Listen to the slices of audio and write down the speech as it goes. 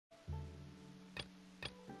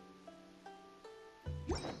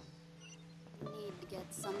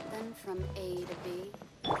Get something from A to B.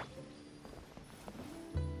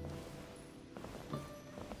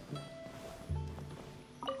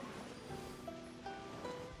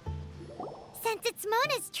 Since it's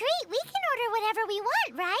Mona's treat, we can order whatever we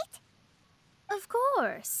want, right? Of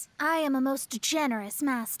course. I am a most generous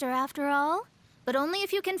master, after all. But only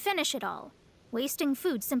if you can finish it all. Wasting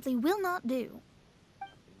food simply will not do.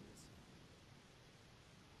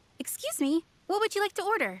 Excuse me, what would you like to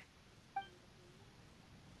order?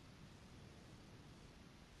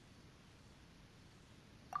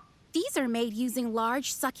 These are made using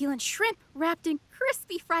large, succulent shrimp wrapped in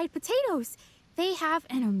crispy fried potatoes. They have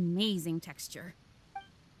an amazing texture.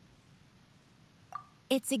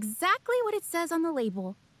 It's exactly what it says on the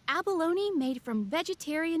label. Abalone made from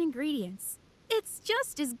vegetarian ingredients. It's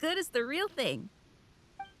just as good as the real thing.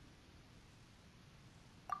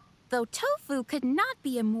 Though tofu could not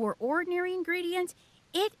be a more ordinary ingredient,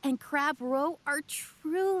 it and crab roe are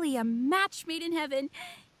truly a match made in heaven.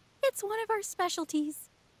 It's one of our specialties.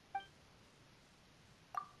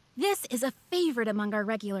 This is a favorite among our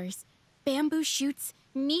regulars. Bamboo shoots,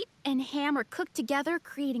 meat, and ham are cooked together,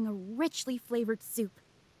 creating a richly flavored soup.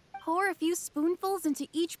 Pour a few spoonfuls into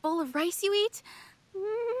each bowl of rice you eat.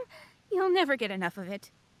 You'll never get enough of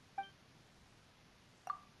it.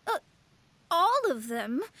 All of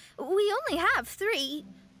them? We only have 3.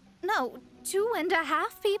 No,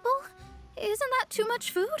 2.5 people? Isn't that too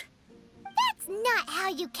much food? That's not how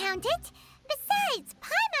you count it. Besides,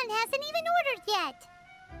 Paimon hasn't even ordered yet.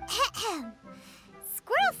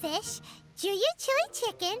 Squirrelfish, Juyu chili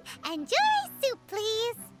chicken, and jewelry soup,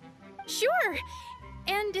 please. Sure.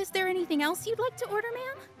 And is there anything else you'd like to order,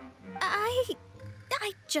 ma'am?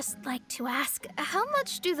 I'd just like to ask, how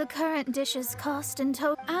much do the current dishes cost in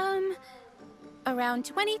total? Around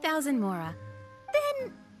 20,000 mora.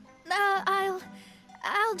 Then,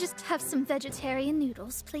 I'll just have some vegetarian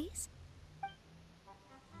noodles, please.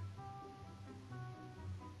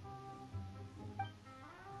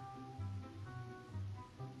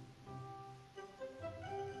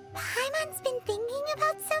 Paimon's been thinking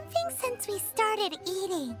about something since we started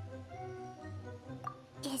eating.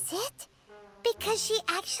 Is it because she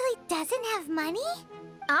actually doesn't have money?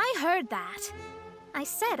 I heard that. I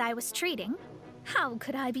said I was treating. How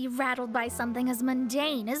could I be rattled by something as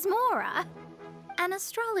mundane as Mora? An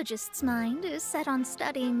astrologist's mind is set on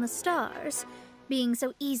studying the stars. Being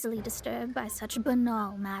so easily disturbed by such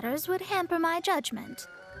banal matters would hamper my judgment.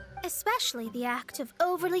 Especially the act of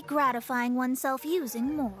overly gratifying oneself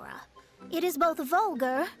using Mora. It is both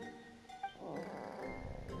vulgar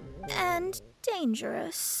and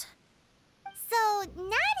dangerous. So,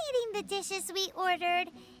 not eating the dishes we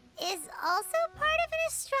ordered is also part of an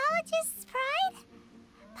astrologist's pride?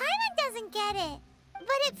 Paimon doesn't get it,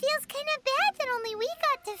 but it feels kind of bad that only we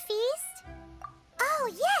got to feast. Oh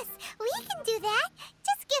yes, we can do that.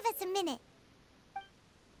 Just give us a minute.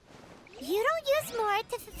 You don't use more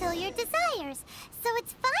to fulfill your desires, so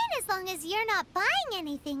it's fine as long as you're not buying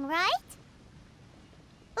anything, right?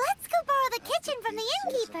 Let's go borrow the kitchen from the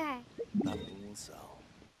innkeeper.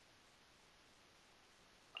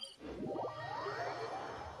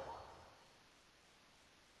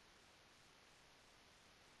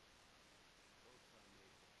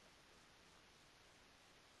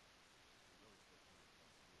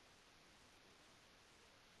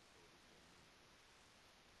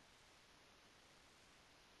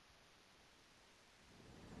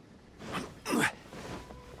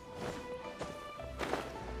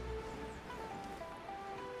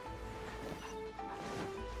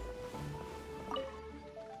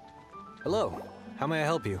 Hello. How may I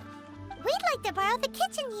help you? We'd like to borrow the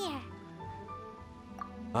kitchen here.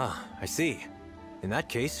 Ah, I see. In that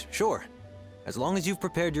case, sure. As long as you've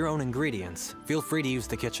prepared your own ingredients, feel free to use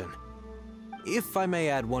the kitchen. If I may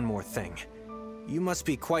add one more thing. You must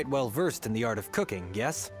be quite well versed in the art of cooking,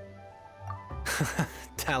 yes?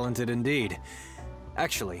 Talented indeed.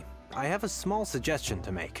 Actually, I have a small suggestion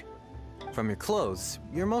to make. From your clothes,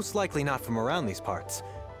 you're most likely not from around these parts.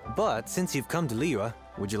 But since you've come to Liyue,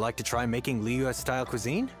 would you like to try making Liyue-style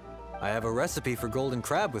cuisine? I have a recipe for golden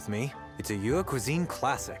crab with me. It's a Yue cuisine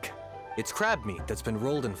classic. It's crab meat that's been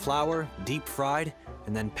rolled in flour, deep fried,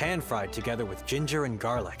 and then pan-fried together with ginger and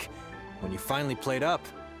garlic. When you finally plate up,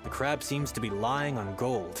 the crab seems to be lying on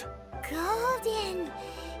gold. Golden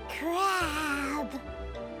crab.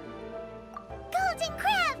 Golden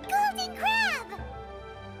crab! Golden crab!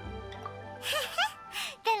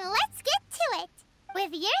 Then let's get to it.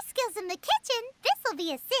 With your skills in the kitchen, this'll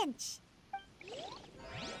be a cinch.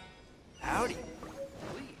 Howdy.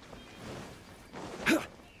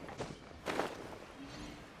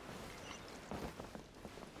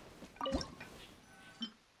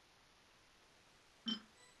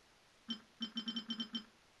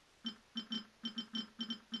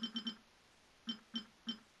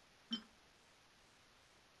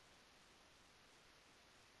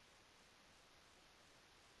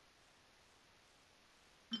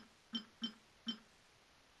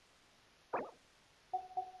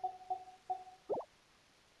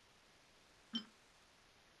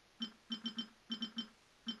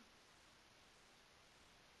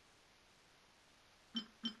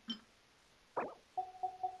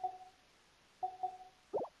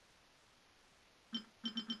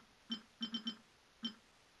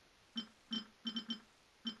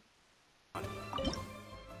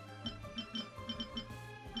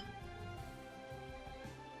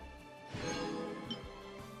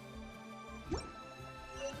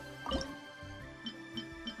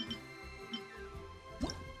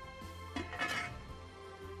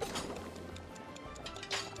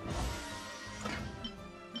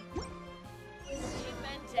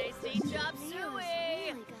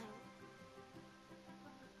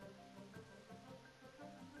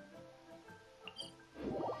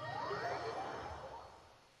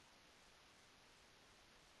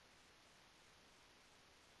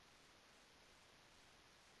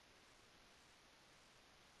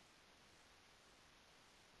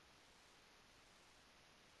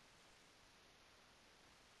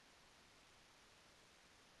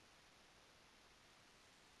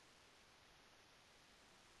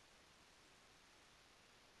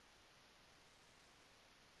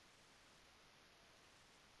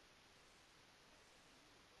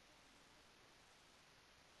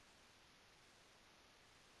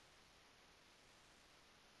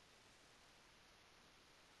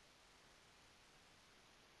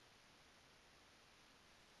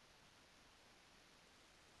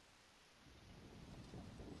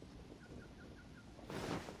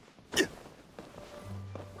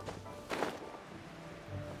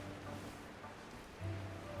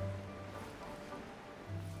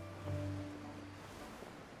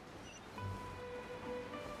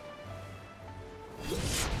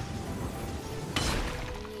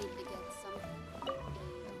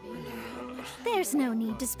 There's no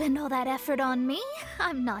need to spend all that effort on me.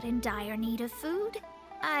 I'm not in dire need of food.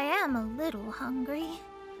 I am a little hungry,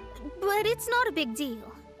 but it's not a big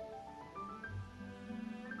deal.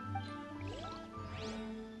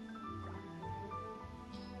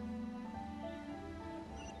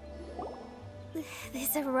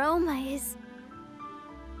 This aroma is...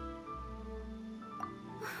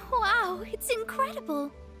 Wow, it's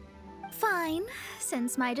incredible. Fine.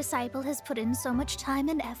 Since my disciple has put in so much time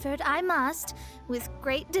and effort, I must, with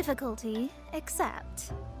great difficulty,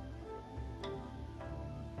 accept.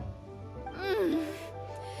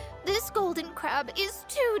 This golden crab is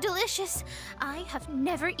too delicious. I have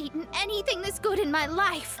never eaten anything this good in my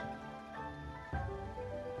life.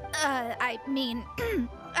 I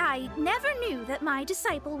never knew that my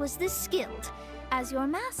disciple was this skilled. As your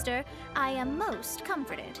master, I am most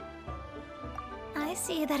comforted. I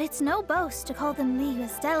see that it's no boast to call them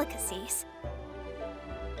Liyue's delicacies.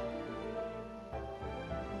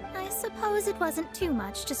 I suppose it wasn't too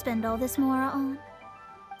much to spend all this mora on.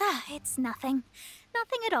 It's nothing.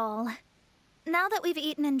 Nothing at all. Now that we've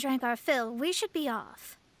eaten and drank our fill, we should be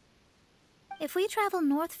off. If we travel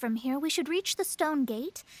north from here, we should reach the Stone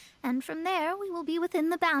Gate, and from there we will be within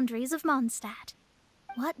the boundaries of Mondstadt.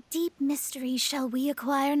 What deep mysteries shall we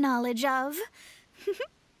acquire knowledge of?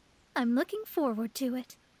 I'm looking forward to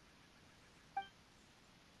it. On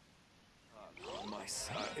my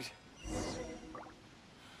side.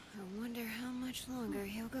 I wonder how much longer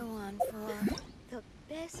he'll go on for. The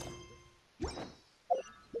best...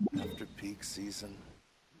 After peak season.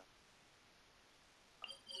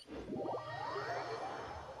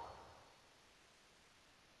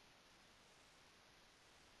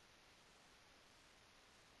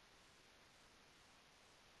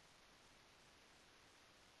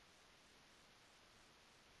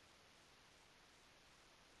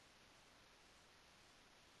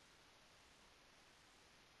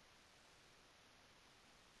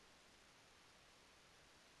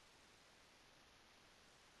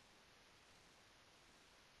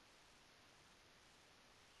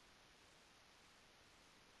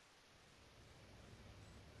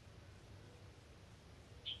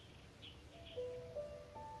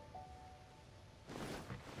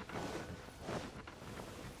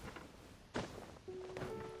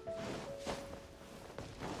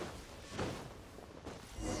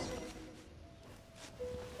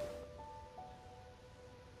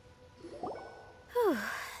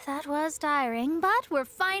 That was tiring, but we're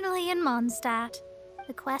finally in Mondstadt.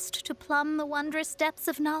 The quest to plumb the wondrous depths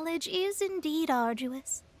of knowledge is indeed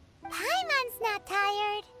arduous. Paimon's not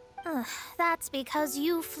tired. That's because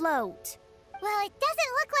you float. Well, it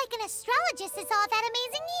doesn't look like an astrologist is all that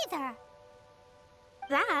amazing either.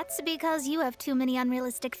 That's because you have too many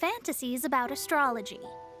unrealistic fantasies about astrology.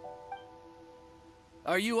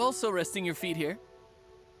 Are you also resting your feet here?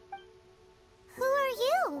 Who are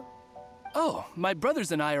you? Oh, my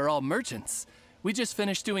brothers and I are all merchants. We just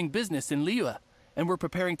finished doing business in Liyue, and we're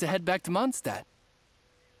preparing to head back to Mondstadt.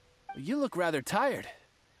 You look rather tired.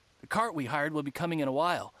 The cart we hired will be coming in a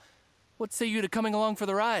while. What say you to coming along for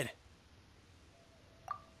the ride?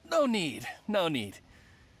 No need, no need.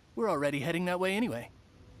 We're already heading that way anyway.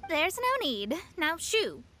 There's no need. Now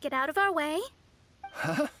shoo, get out of our way.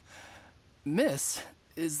 Huh? Miss,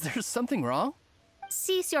 is there something wrong?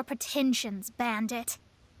 Cease your pretensions, bandit.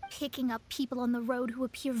 Picking up people on the road who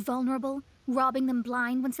appear vulnerable, robbing them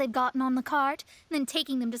blind once they've gotten on the cart, and then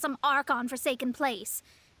taking them to some Archon-forsaken place.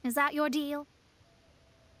 Is that your deal?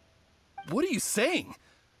 What are you saying?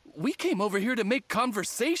 We came over here to make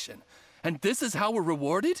conversation, and this is how we're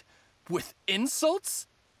rewarded? With insults?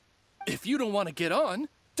 If you don't want to get on,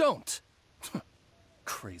 don't.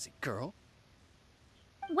 Crazy girl.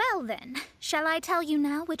 Well then, shall I tell you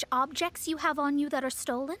now which objects you have on you that are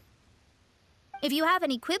stolen? If you have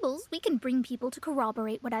any quibbles, we can bring people to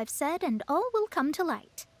corroborate what I've said, and all will come to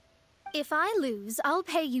light. If I lose, I'll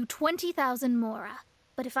pay you 20,000 mora.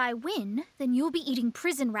 But if I win, then you'll be eating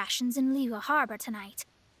prison rations in Liyue Harbor tonight.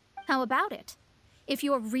 How about it? If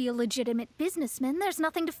you're real legitimate businessmen, there's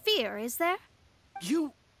nothing to fear, is there?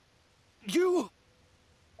 You've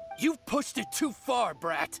pushed it too far,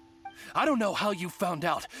 brat. I don't know how you found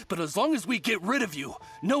out, but as long as we get rid of you,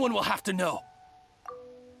 no one will have to know.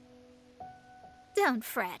 Don't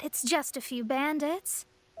fret, it's just a few bandits.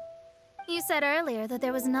 You said earlier that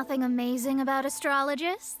there was nothing amazing about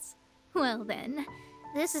astrologists? Well then,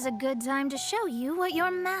 this is a good time to show you what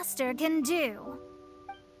your master can do.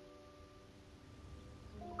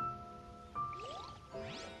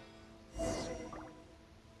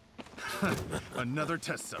 Another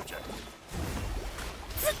test subject.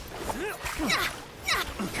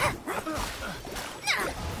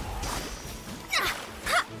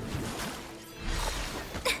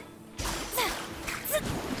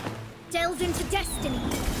 delve into destiny.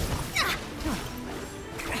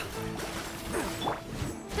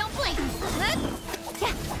 Don't blink.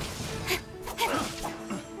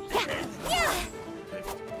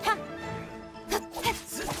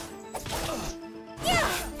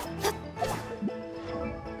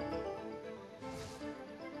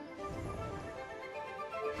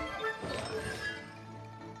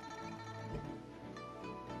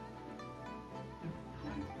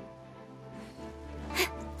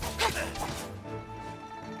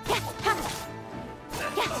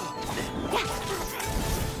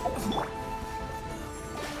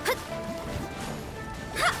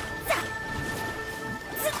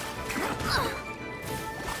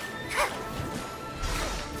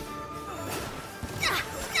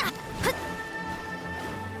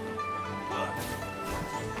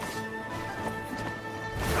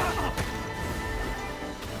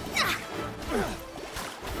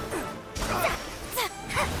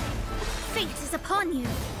 Fate is upon you.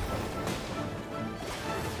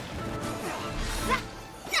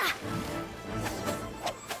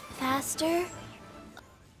 Faster.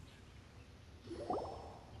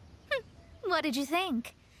 What did you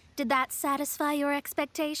think? Did that satisfy your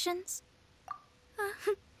expectations?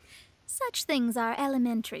 Such things are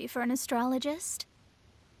elementary for an astrologist.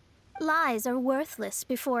 Lies are worthless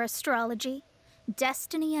before astrology.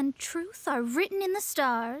 Destiny and truth are written in the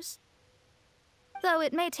stars. Though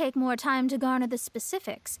it may take more time to garner the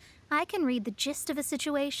specifics, I can read the gist of a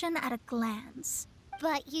situation at a glance.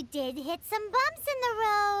 But you did hit some bumps in the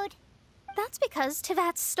road. That's because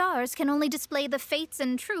Tivat's stars can only display the fates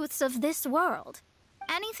and truths of this world.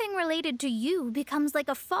 Anything related to you becomes like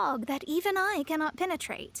a fog that even I cannot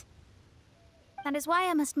penetrate. That is why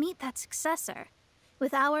I must meet that successor.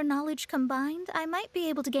 With our knowledge combined, I might be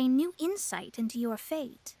able to gain new insight into your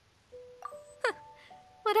fate.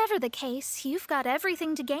 Whatever the case, you've got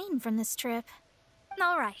everything to gain from this trip.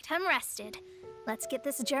 All right, I'm rested. Let's get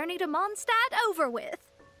this journey to Mondstadt over with.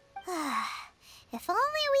 If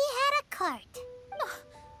only we had a cart.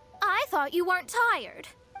 I thought you weren't tired.